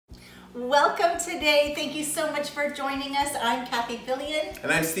Welcome today. Thank you so much for joining us. I'm Cathie Steve. And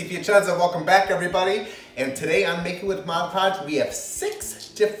I'm Steve Piazza. Welcome back, everybody. And today on Making with Mod Podge, we have 6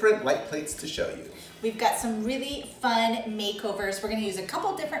 different light plates to show you. We've got some really fun makeovers. We're going to use a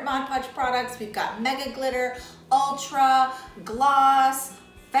couple different Mod Podge products. We've got Mega Glitter, Ultra, Gloss,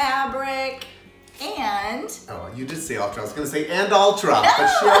 Fabric, and... Oh, you did say Ultra. I was going to say and Ultra, but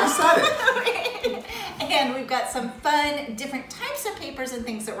she already said it. And we've got some fun different types of papers and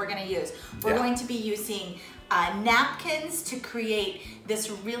things that we're going to use. We're going to be using napkins to create this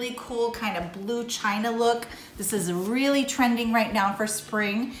really cool kind of blue china look. This is really trending right now for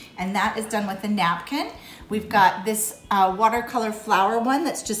spring, and that is done with a napkin. We've got this watercolor flower one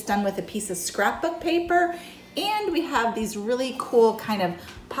that's just done with a piece of scrapbook paper, and we have these really cool kind of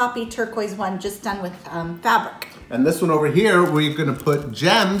poppy turquoise one just done with fabric. And this one over here, we're going to put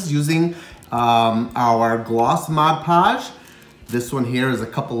gems using our gloss Mod Podge. This one here is a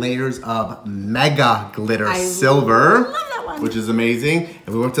couple layers of Mega Glitter Silver, love that one, which is amazing.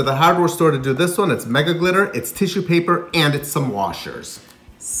 And we went to the hardware store to do this one. It's Mega Glitter, it's tissue paper, and it's some washers.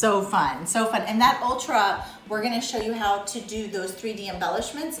 So fun, so fun. And that Ultra, we're gonna show you how to do those 3D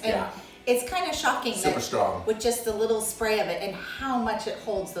embellishments. And it's kind of shocking Super strong. With just a little spray of it and how much it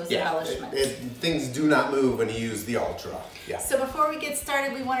holds those embellishments. Things do not move when you use the Ultra. So before we get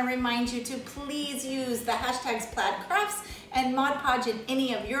started, we want to remind you to please use the hashtags Plaid Crafts and Mod Podge in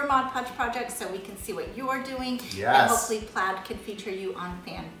any of your Mod Podge projects so we can see what you're doing. And hopefully Plaid can feature you on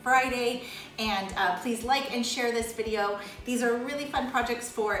Fan Friday. And please like and share this video. These are really fun projects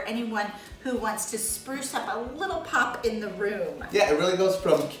for anyone who wants to spruce up a little pop in the room. Yeah, it really goes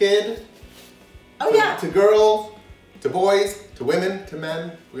from kid to girls, to boys, to women, to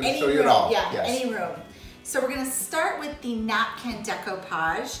men. We're going to show you it all. Yeah, any room. So we're going to start with the napkin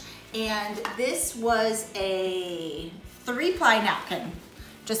decoupage, and this was a 3-ply napkin,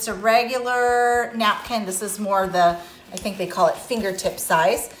 just a regular napkin. This is more the, I think they call it fingertip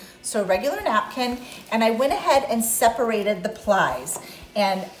size. So a regular napkin, and I went ahead and separated the plies.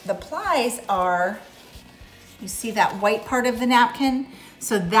 And the plies are, you see that white part of the napkin?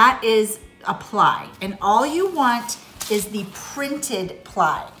 So that is a ply, and all you want is the printed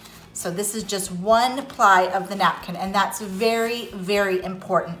ply. So this is just 1 ply of the napkin, and that's very, very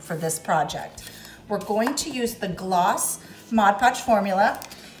important for this project. We're going to use the Gloss Mod Podge formula.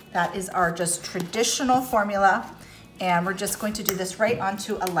 That is our just traditional formula, and we're just going to do this right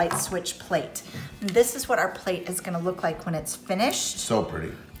onto a light switch plate. And this is what our plate is going to look like when it's finished. So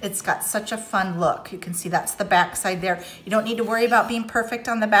pretty. It's got such a fun look. You can see that's the back side there. You don't need to worry about being perfect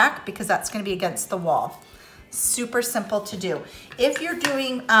on the back because that's going to be against the wall. Super simple to do. If you're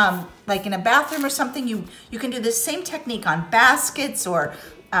doing like in a bathroom or something, you can do the same technique on baskets or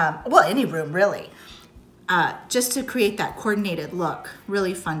well, any room really, just to create that coordinated look.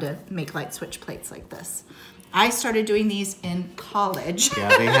 Really fun to make light switch plates like this. I started doing these in college. Yeah,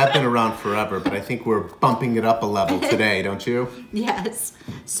 they have been around forever, but I think we're bumping it up a level today, don't you? Yes.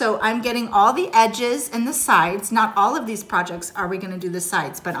 So I'm getting all the edges and the sides. Not all of these projects are we going to do the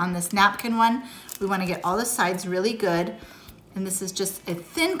sides, but on this napkin one, we want to get all the sides really good. And this is just a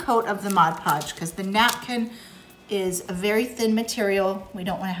thin coat of the Mod Podge because the napkin is a very thin material. We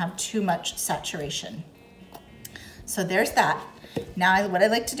don't want to have too much saturation. So there's that. Now what I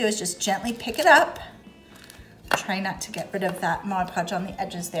like to do is just gently pick it up. Try not to get rid of that Mod Podge on the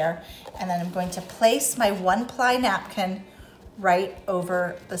edges there. And then I'm going to place my 1-ply napkin right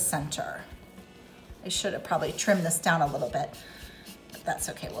over the center. I should have probably trimmed this down a little bit, but that's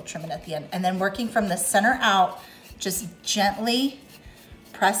okay, we'll trim it at the end. And then working from the center out, just gently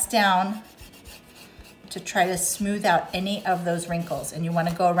press down to try to smooth out any of those wrinkles. And you want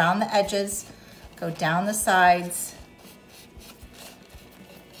to go around the edges, go down the sides,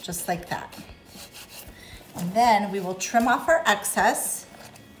 just like that. And then we will trim off our excess.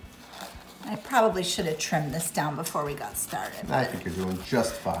 I probably should have trimmed this down before we got started. I think you're doing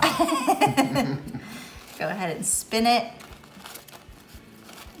just fine. Go ahead and spin it.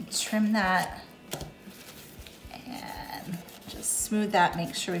 Trim that. And just smooth that.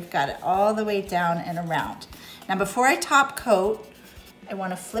 Make sure we've got it all the way down and around. Now before I top coat, I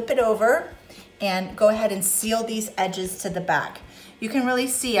want to flip it over and go ahead and seal these edges to the back. You can really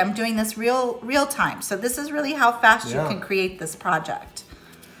see I'm doing this real time. So this is really how fast you can create this project.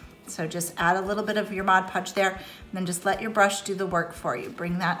 So just add a little bit of your Mod Podge there, and then just let your brush do the work for you.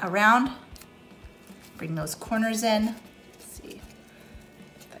 Bring that around, bring those corners in. Let's see,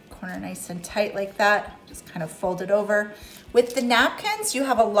 get that corner nice and tight like that. Just kind of fold it over. With the napkins, you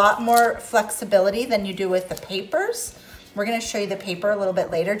have a lot more flexibility than you do with the papers. We're gonna show you the paper a little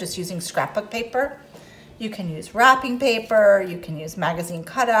bit later, just using scrapbook paper. You can use wrapping paper, you can use magazine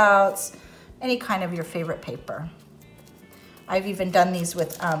cutouts, any kind of your favorite paper. I've even done these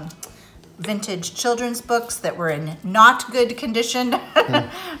with vintage children's books that were in not good condition,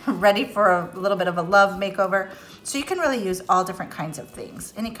 ready for a little bit of a love makeover. So you can really use all different kinds of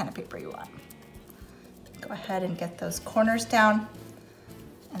things, any kind of paper you want. Go ahead and get those corners down.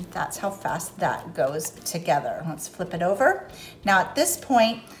 And that's how fast that goes together. Let's flip it over. Now at this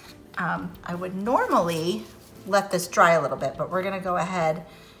point, I would normally let this dry a little bit, but we're gonna go ahead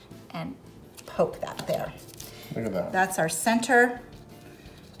and poke that there. Look at that. That's our center.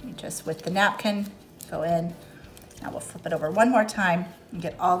 You just, with the napkin, go in. Now we'll flip it over one more time and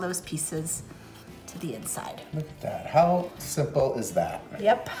get all those pieces to the inside. Look at that. How simple is that?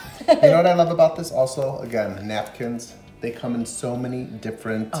 Yep. You know what I love about this also? Again, napkins. They come in so many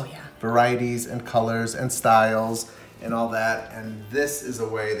different varieties and colors and styles and all that. And this is a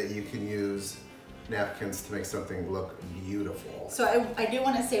way that you can use napkins to make something look beautiful. So I do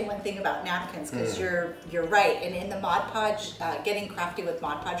want to say one thing about napkins, because you're right. And in the Mod Podge, Getting Crafty with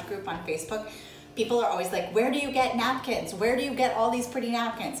Mod Podge group on Facebook, people are always like, where do you get napkins? Where do you get all these pretty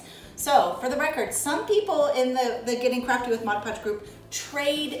napkins? So for the record, some people in the Getting Crafty with Mod Podge group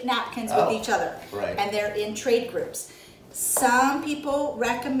trade napkins with each other. Right. And they're in trade groups. Some people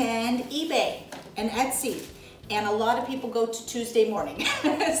recommend eBay and Etsy. And a lot of people go to Tuesday morning.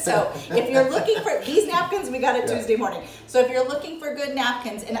 So if you're looking for these napkins, we got it Tuesday morning. So if you're looking for good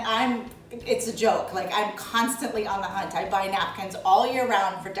napkins, and it's a joke, like I'm constantly on the hunt. I buy napkins all year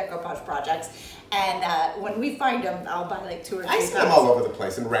round for decoupage projects. And when we find them, I'll buy like 2 or 3 I see them all over the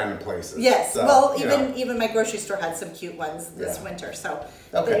place, in random places. Yes, so, well, even my grocery store had some cute ones this winter. So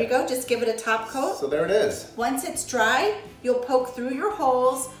there you go, just give it a top coat. So there it is. Once it's dry, you'll poke through your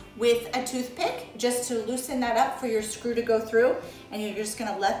holes with a toothpick just to loosen that up for your screw to go through, and you're just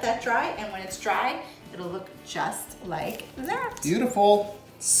gonna let that dry, and when it's dry, it'll look just like that. Beautiful.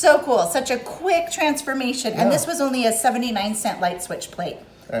 So cool, such a quick transformation, and this was only a 79-cent light switch plate.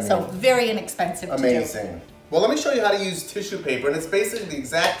 So very inexpensive to do. Amazing. Well, let me show you how to use tissue paper, and it's basically the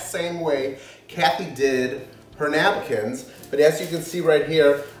exact same way Cathie did her napkins, but as you can see right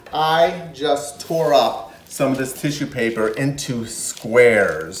here, I just tore up some of this tissue paper into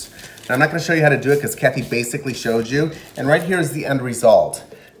squares. Now, I'm not gonna show you how to do it because Cathie basically showed you, and right here is the end result.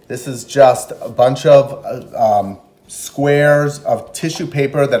 This is just a bunch of squares of tissue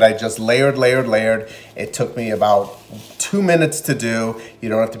paper that I just layered. It took me about 2 minutes to do. You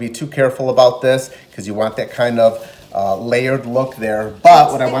don't have to be too careful about this because you want that kind of layered look there.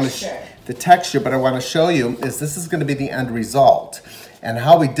 But what I want to, the texture, but I want to show you is this is going to be the end result. And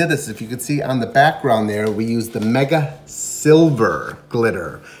how we did this, if you can see on the background there, we used the Mega Silver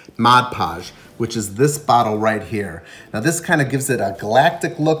Glitter Mod Podge, which is this bottle right here. Now this kind of gives it a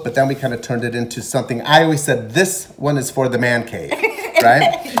galactic look, but then we kind of turned it into something. I always said this one is for the man cave,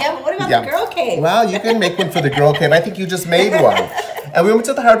 right? Yeah, but what about the girl cave? Well, you can make one for the girl cave. I think you just made one. And we went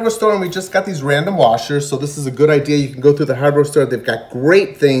to the hardware store and we just got these random washers. So this is a good idea. You can go through the hardware store. They've got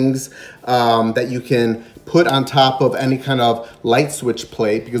great things that you can put on top of any kind of light switch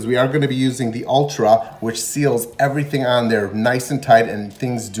plate, because we are going to be using the Ultra, which seals everything on there nice and tight and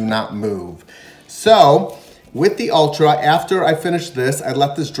things do not move. So with the Ultra, after I finished this, I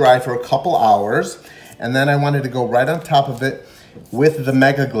let this dry for a couple hours, and then I wanted to go right on top of it with the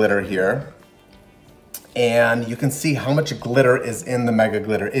Mega Glitter here. And you can see how much glitter is in the Mega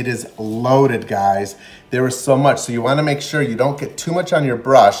Glitter. It is loaded, guys. There is so much. So you want to make sure you don't get too much on your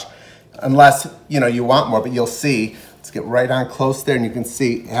brush, unless you want more, but you'll see. Let's get right on close there, and you can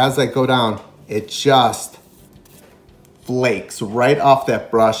see as I go down, it just flakes right off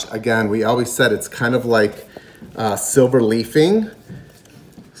that brush. Again, we always said it's kind of like silver leafing.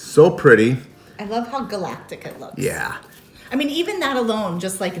 So pretty. I love how galactic it looks. Yeah. I mean, even that alone,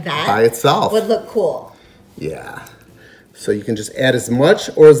 just like that, by itself, would look cool. Yeah. So you can just add as much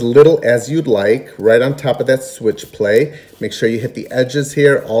or as little as you'd like right on top of that switch plate. Make sure you hit the edges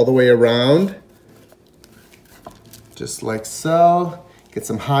here all the way around. Just like so. Get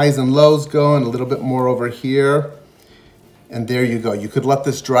some highs and lows going, a little bit more over here. And there you go. You could let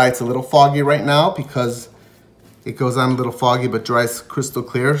this dry. It's a little foggy right now because it goes on a little foggy but dries crystal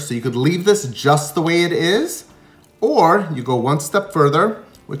clear. So you could leave this just the way it is, or you go one step further,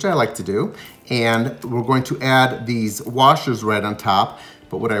 which I like to do, and we're going to add these washers right on top.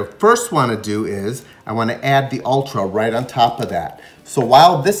 But what I first want to do is I want to add the Ultra right on top of that. So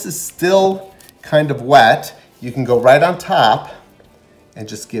while this is still kind of wet, you can go right on top and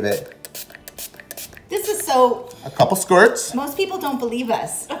just give it This is so... a couple squirts. Most people don't believe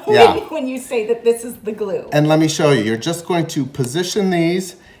us Yeah. when you say that this is the glue. And let me show you. You're just going to position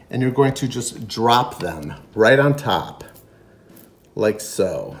these and you're going to just drop them right on top, like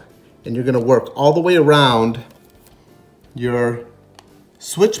so. And you're gonna work all the way around your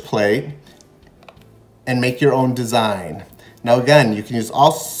switch plate and make your own design. Now again, you can use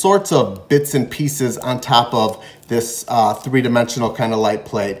all sorts of bits and pieces on top of this three-dimensional kind of light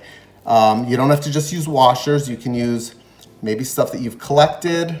plate. You don't have to just use washers, you can use maybe stuff that you've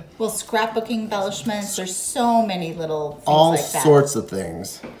collected. Well, scrapbooking embellishments, there's so many little things all like that. Sorts of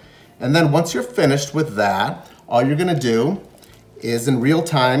things. And then once you're finished with that, all you're gonna do is in real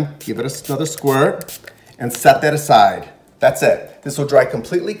time, give it another squirt and set that aside. That's it. This will dry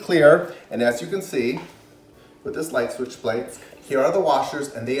completely clear. And as you can see, with this light switch plate, here are the washers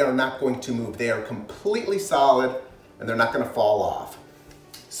and they are not going to move. They are completely solid and they're not gonna fall off.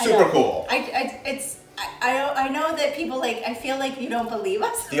 Super cool. I know that people I feel like you don't believe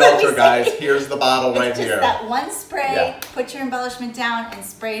us. The Ultra, guys, here's the bottle right here. Just that one spray, put your embellishment down and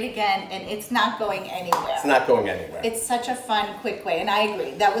spray it again, and it's not going anywhere. It's not going anywhere. It's such a fun, quick way, and I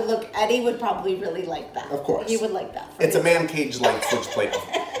agree. That would look, Eddie would probably really like that. Of course. He would like that. It's a man cage light switch plate.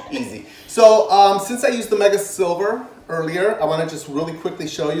 Easy. So, since I used the Mega Silver earlier, I want to just really quickly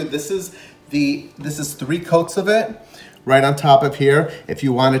show you, this is 3 coats of it. Right on top of here. If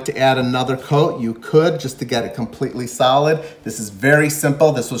you wanted to add another coat, you could, just to get it completely solid. This is very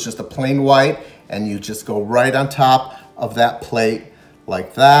simple. This was just a plain white, and you just go right on top of that plate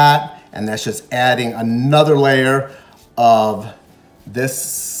like that. And that's just adding another layer of this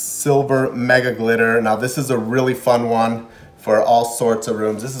silver mega glitter. Now this is a really fun one for all sorts of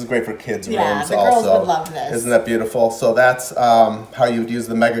rooms. This is great for kids' rooms also. Yeah, the girls would love this. Isn't that beautiful? So that's how you would use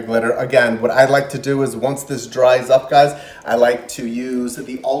the mega glitter. Again, what I like to do is once this dries up, guys, I like to use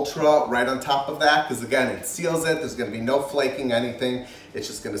the Ultra right on top of that, because again, it seals it. There's gonna be no flaking, anything. It's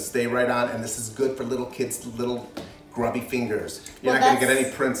just gonna stay right on, and this is good for little kids' little grubby fingers. You're not gonna get any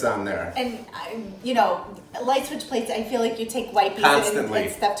prints on there. And you know, light switch plates, I feel like you take wipes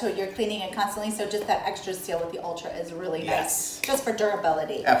and stuff to it, you're cleaning it constantly, so just that extra seal with the Ultra is really nice, just for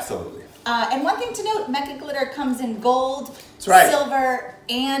durability. Absolutely. And one thing to note, Mega Glitter comes in gold, right, silver,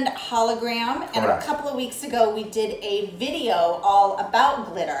 and hologram. And a couple of weeks ago, we did a video all about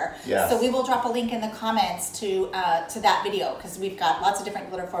glitter. Yes. So we will drop a link in the comments to that video, because we've got lots of different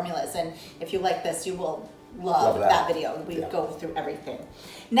glitter formulas, and if you like this, you will love that video. We go through everything.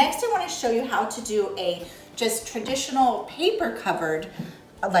 Next, I want to show you how to do a just traditional paper covered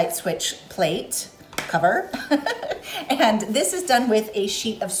light switch plate cover. And this is done with a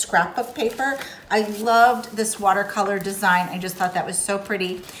sheet of scrapbook paper. I loved this watercolor design. I just thought that was so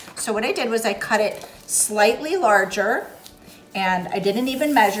pretty. So what I did was I cut it slightly larger, and I didn't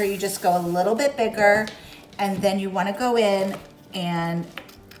even measure. You just go a little bit bigger, and then you want to go in and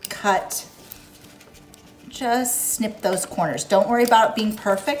cut, just snip those corners. Don't worry about it being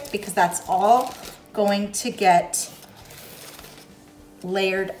perfect, because that's all going to get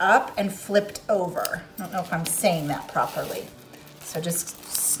layered up and flipped over. I don't know if I'm saying that properly. So just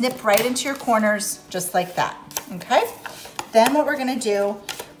snip right into your corners, just like that, okay? Then what we're gonna do,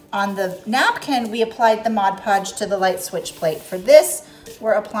 on the napkin, we applied the Mod Podge to the light switch plate. For this,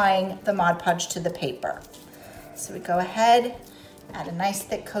 we're applying the Mod Podge to the paper. So we go ahead, add a nice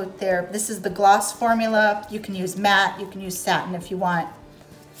thick coat there. This is the gloss formula. You can use matte, you can use satin if you want.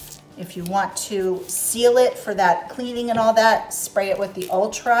 If you want to seal it for that cleaning and all that, spray it with the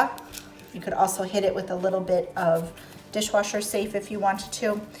Ultra. You could also hit it with a little bit of dishwasher safe if you wanted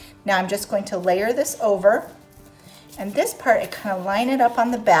to. Now I'm just going to layer this over. And this part, I kind of line it up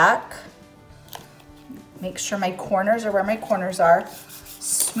on the back. Make sure my corners are where my corners are.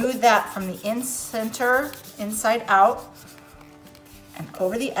 Smooth that from the center, inside out, and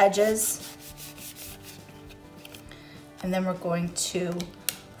over the edges. And then we're going to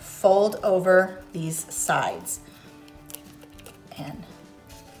fold over these sides and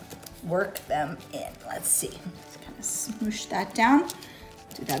work them in. Let's see, just kind of smoosh that down.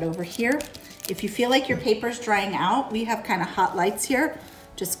 Do that over here. If you feel like your paper's drying out, we have kind of hot lights here.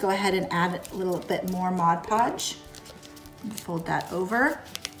 Just go ahead and add a little bit more Mod Podge and fold that over.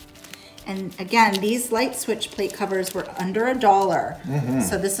 And again, these light switch plate covers were under $1.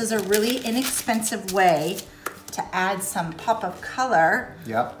 So this is a really inexpensive way to add some pop of color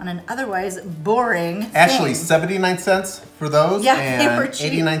on an otherwise boring Actually, thing. 79 cents for those, they were and cheap.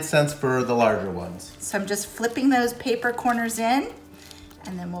 89 cents for the larger ones. So I'm just flipping those paper corners in,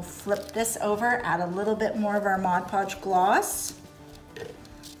 and then we'll flip this over, add a little bit more of our Mod Podge gloss.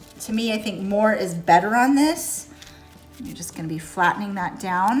 To me, I think more is better on this. You're just gonna be flattening that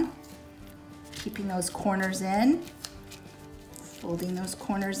down, keeping those corners in, folding those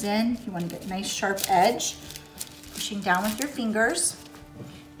corners in. You wanna get a nice sharp edge. Pushing down with your fingers.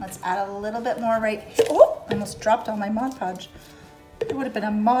 Let's add a little bit more right here. Oh, I almost dropped all my Mod Podge. It would have been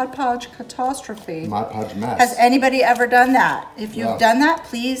a Mod Podge catastrophe. Mod Podge mess. Has anybody ever done that? If you've done that,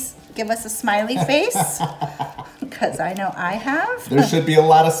 please give us a smiley face, because I know I have. There should be a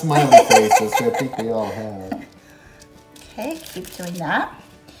lot of smiley faces, so I think we all have. Okay, keep doing that.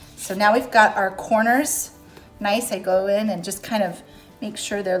 So now we've got our corners nice. I go in and just kind of make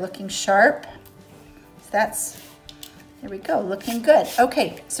sure they're looking sharp. So that's, there we go, looking good.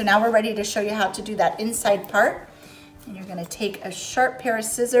 Okay, so now we're ready to show you how to do that inside part. And you're gonna take a sharp pair of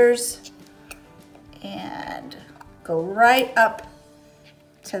scissors and go right up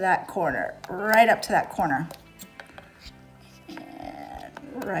to that corner, right up to that corner.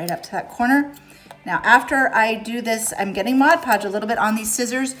 And right up to that corner. Now after I do this, I'm getting Mod Podge a little bit on these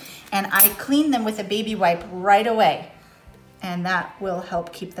scissors, and I clean them with a baby wipe right away. And that will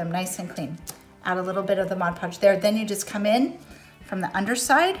help keep them nice and clean. Add a little bit of the Mod Podge there. Then you just come in from the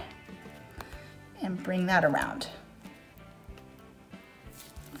underside and bring that around.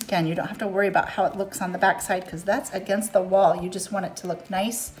 Again, you don't have to worry about how it looks on the back side, because that's against the wall. You just want it to look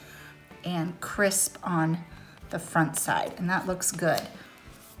nice and crisp on the front side, and that looks good.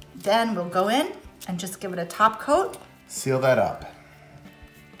 Then we'll go in and just give it a top coat. Seal that up.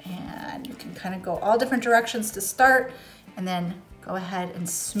 And you can kind of go all different directions to start, and then go ahead and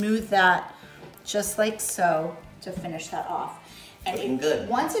smooth that just like so to finish that off. And looking good.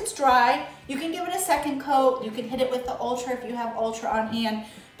 Once it's dry, you can give it a second coat. You can hit it with the Ultra if you have Ultra on hand,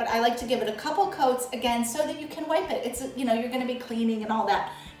 but I like to give it a couple coats again so that you can wipe it. It's, you know, you're gonna be cleaning and all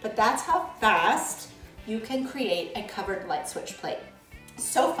that, but that's how fast you can create a covered light switch plate.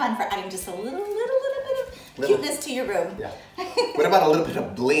 So fun for adding just a little bit of cuteness to your room. Yeah. What about a little bit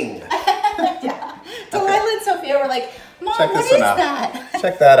of bling? Yeah. Delilah and Sophia were like, Mom, what is that?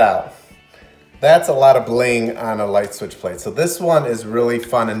 Check that out. That's a lot of bling on a light switch plate. So this one is really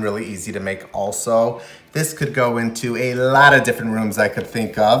fun and really easy to make also. This could go into a lot of different rooms I could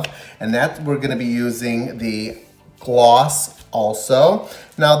think of. And that we're gonna be using the gloss also.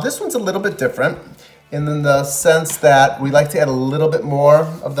 Now this one's a little bit different in the sense that we like to add a little bit more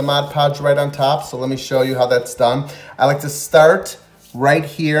of the Mod Podge right on top. So let me show you how that's done. I like to start right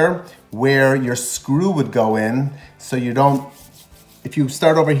here where your screw would go in, so you don't, if you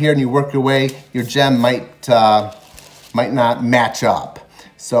start over here and you work your way, your gem might not match up.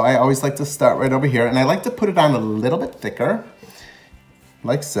 So I always like to start right over here, and I like to put it on a little bit thicker,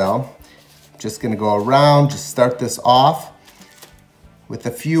 like so. Just gonna go around, just start this off with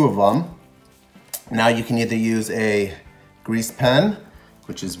a few of them. Now you can either use a grease pen,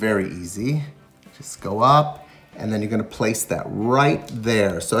 which is very easy. Just go up, and then you're gonna place that right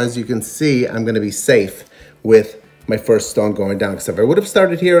there. So as you can see, I'm gonna be safe with my first stone going down, because if I would have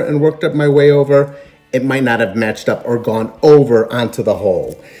started here and worked up my way over, it might not have matched up or gone over onto the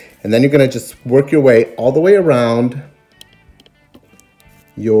hole. And then you're gonna just work your way all the way around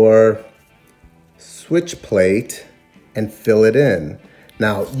your switch plate and fill it in.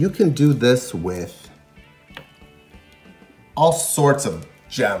 Now you can do this with all sorts of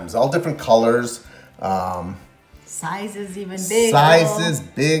gems, all different colors. Sizes even big. Sizes,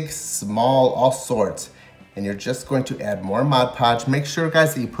 big, small, all sorts. And you're just going to add more Mod Podge. Make sure,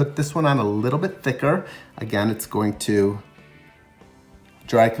 guys, that you put this one on a little bit thicker. Again, it's going to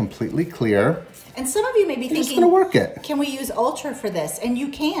dry completely clear. And some of you may be thinking, just gonna work it. Can we use Ultra for this? And you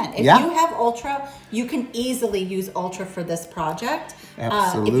can. If you have Ultra, you can easily use Ultra for this project.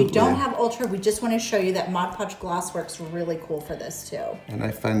 Absolutely. If you don't have Ultra, we just want to show you that Mod Podge Gloss works really cool for this too. And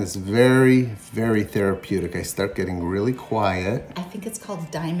I find this very, very therapeutic. I start getting really quiet. I think it's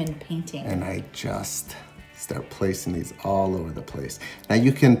called diamond painting. And I just start placing these all over the place. Now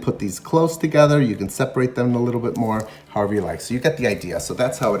you can put these close together, you can separate them a little bit more, however you like. So you get the idea. So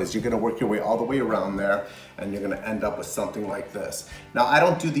that's how it is. You're gonna work your way all the way around there, and you're gonna end up with something like this. Now I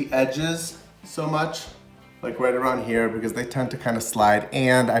don't do the edges so much, like right around here, because they tend to kind of slide,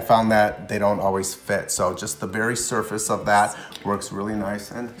 and I found that they don't always fit. So just the very surface of that works really nice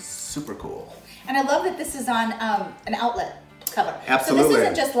and super cool. And I love that this is on an outlet cover. Absolutely. So this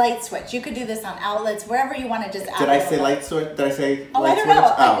isn't just light switch. You could do this on outlets, wherever you want to just add. Did I say light switch? Did I say oh, light I don't switch?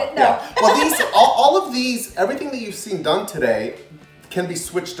 know. Oh, I didn't know. Yeah. Well, these, all of these, everything that you've seen done today can be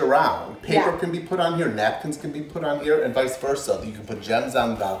switched around. Paper can be put on here, napkins can be put on here, and vice versa. You can put gems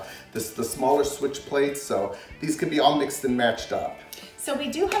on the smaller switch plates, so these can be all mixed and matched up. So we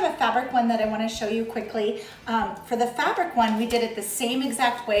do have a fabric one that I want to show you quickly. For the fabric one, we did it the same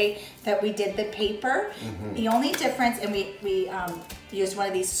exact way that we did the paper. The only difference, and we used one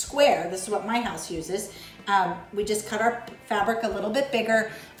of these square, this is what my house uses. We just cut our fabric a little bit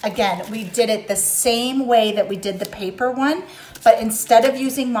bigger. Again, we did it the same way that we did the paper one, but instead of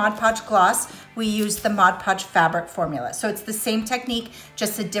using Mod Podge gloss, we used the Mod Podge fabric formula. So it's the same technique,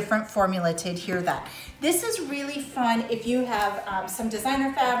 just a different formula to adhere that. This is really fun if you have some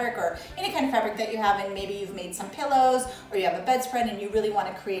designer fabric or any kind of fabric that you have, and maybe you've made some pillows or you have a bedspread and you really want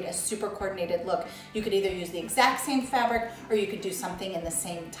to create a super coordinated look. You could either use the exact same fabric or you could do something in the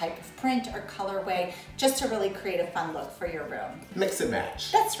same type of print or colorway just to really create a fun look for your room. Mix and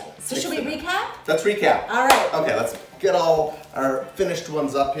match. That's right. So should we recap? Let's recap. All right. Okay, let's get all our finished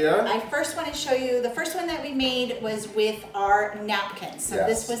ones up here. I first want to show you, the first one that we made was with our napkins. So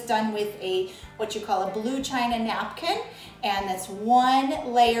this was done with a, what you call a blue china napkin, and that's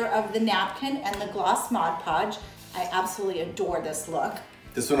one layer of the napkin and the gloss Mod Podge. I absolutely adore this look.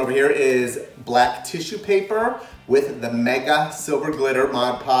 This one over here is black tissue paper with the Mega Silver Glitter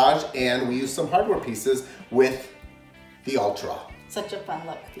Mod Podge, and we use some hardware pieces with the Ultra. Such a fun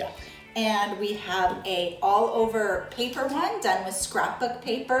look. Yeah. And we have a all over paper one done with scrapbook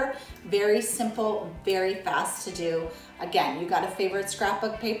paper. Very simple, very fast to do. Again, you got a favorite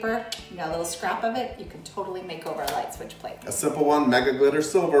scrapbook paper, you got a little scrap of it, you can totally make over a light switch plate. A simple one, Mega Glitter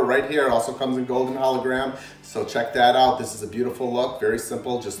Silver right here. Also comes in golden hologram, so check that out. This is a beautiful look, very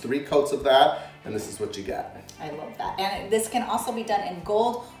simple, just 3 coats of that, and this is what you get. I love that. And this can also be done in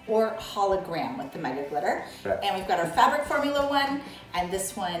gold or hologram with the Mega Glitter. Right. And we've got our fabric formula one, and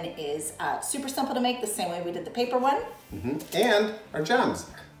this one is super simple to make, the same way we did the paper one. And our gems.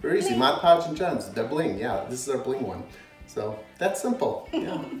 Very easy, Mod Podge and gems. They're bling, yeah, this is our bling one. So that's simple.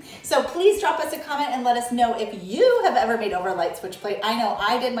 Yeah. So please drop us a comment and let us know if you have ever made over a light switch plate. I know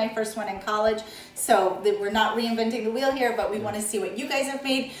I did my first one in college, so we're not reinventing the wheel here, but we want to see what you guys have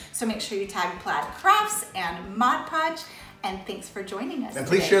made. So make sure you tag Plaid Crafts and Mod Podge. And thanks for joining us. And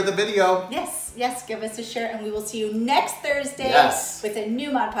please share the video. Yes, yes, give us a share, and we will see you next Thursday with a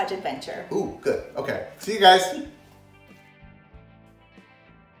new Mod Podge adventure. Ooh, good. Okay. See you guys.